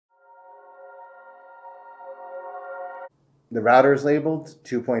the router is labeled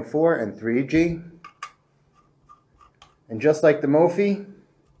 2.4 and 3G. And just like the Mophie,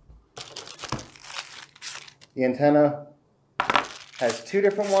 the antenna has two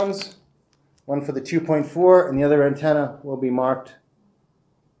different ones, one for the 2.4 and the other antenna will be marked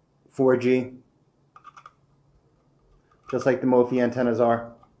 4G, just like the Mophie antennas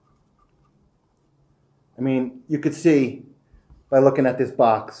are. I mean, you could see by looking at this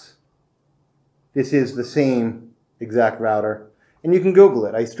box, this is the same exact router. And you can Google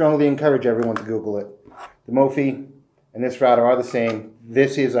it. I strongly encourage everyone to Google it. The Mophie and this router are the same.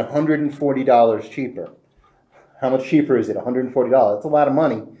 This is $140 cheaper. How much cheaper is it? $140. That's a lot of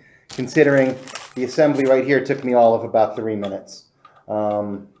money, considering the assembly right here took me all of about 3 minutes.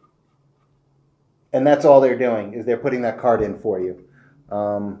 And that's all they're doing, is they're putting that card in for you.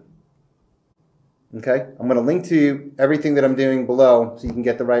 Okay, I'm going to link to everything that I'm doing below so you can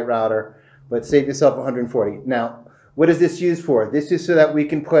get the right router, but save yourself $140. Now, what is this used for? This is so that we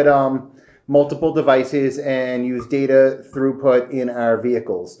can put multiple devices and use data throughput in our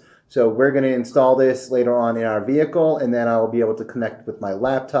vehicles. So we're going to install this later on in our vehicle, and then I'll be able to connect with my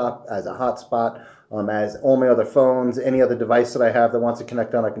laptop as a hotspot, as all my other phones, any other device that I have that wants to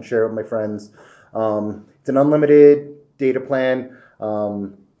connect on, I can share it with my friends. It's an unlimited data plan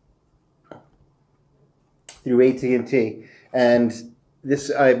through AT&T, and this,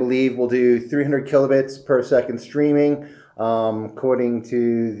 I believe, will do 300 kilobits per second streaming, according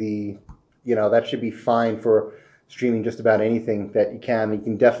to the, that should be fine for streaming just about anything that you can. You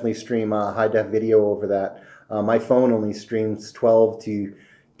can definitely stream high-def video over that. My phone only streams 12 to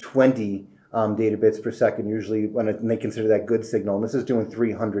 20 data bits per second, usually when they consider that good signal. And this is doing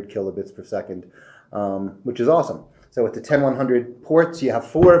 300 kilobits per second, which is awesome. So with the 10100 ports, you have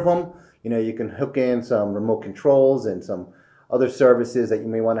 4 of them. You can hook in some remote controls and some other services that you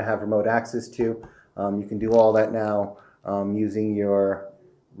may want to have remote access to. You can do all that now using your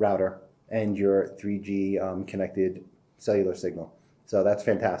router and your 3G connected cellular signal. So that's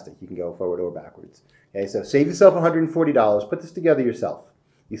fantastic. You can go forward or backwards. Okay, so save yourself $140. Put this together yourself.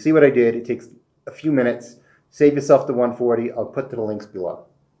 You see what I did? It takes a few minutes. Save yourself the $140. I'll put the links below.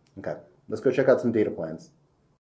 Okay, let's go check out some data plans.